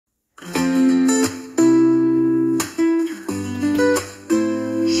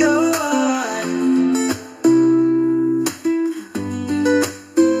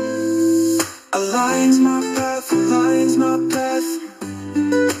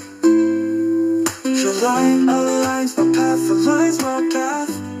light aligns my path, aligns my path.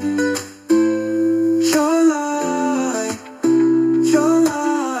 Your light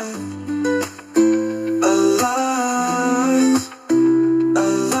aligns,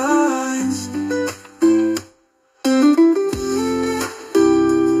 aligns.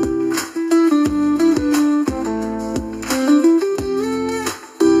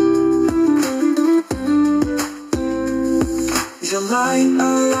 Your light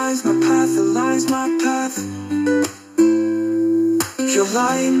aligns my path, aligns my path. Your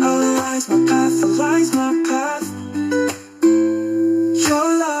light aligns my path, aligns my path.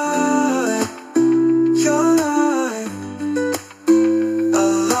 Your light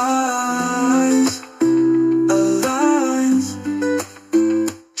aligns, aligns.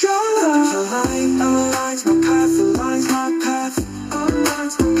 Your light aligns my path, aligns my path,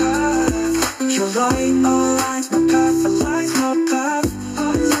 aligns my path. Your light aligns my path, aligns my path,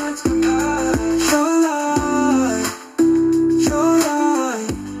 aligns my path. Your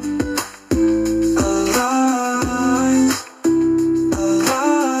light aligns,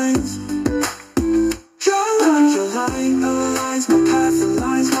 aligns. Your light aligns my path,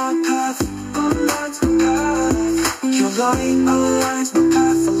 aligns my path, aligns my path. Your light aligns my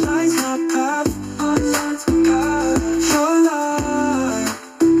path, aligns my path, aligns my path. Your light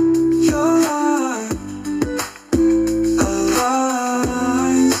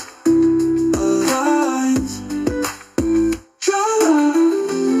aligns, aligns.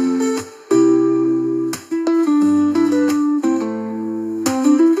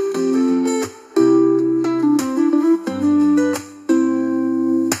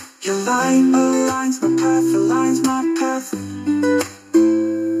 Your light aligns my path, aligns my path.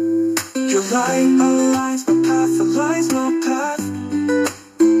 Your light aligns my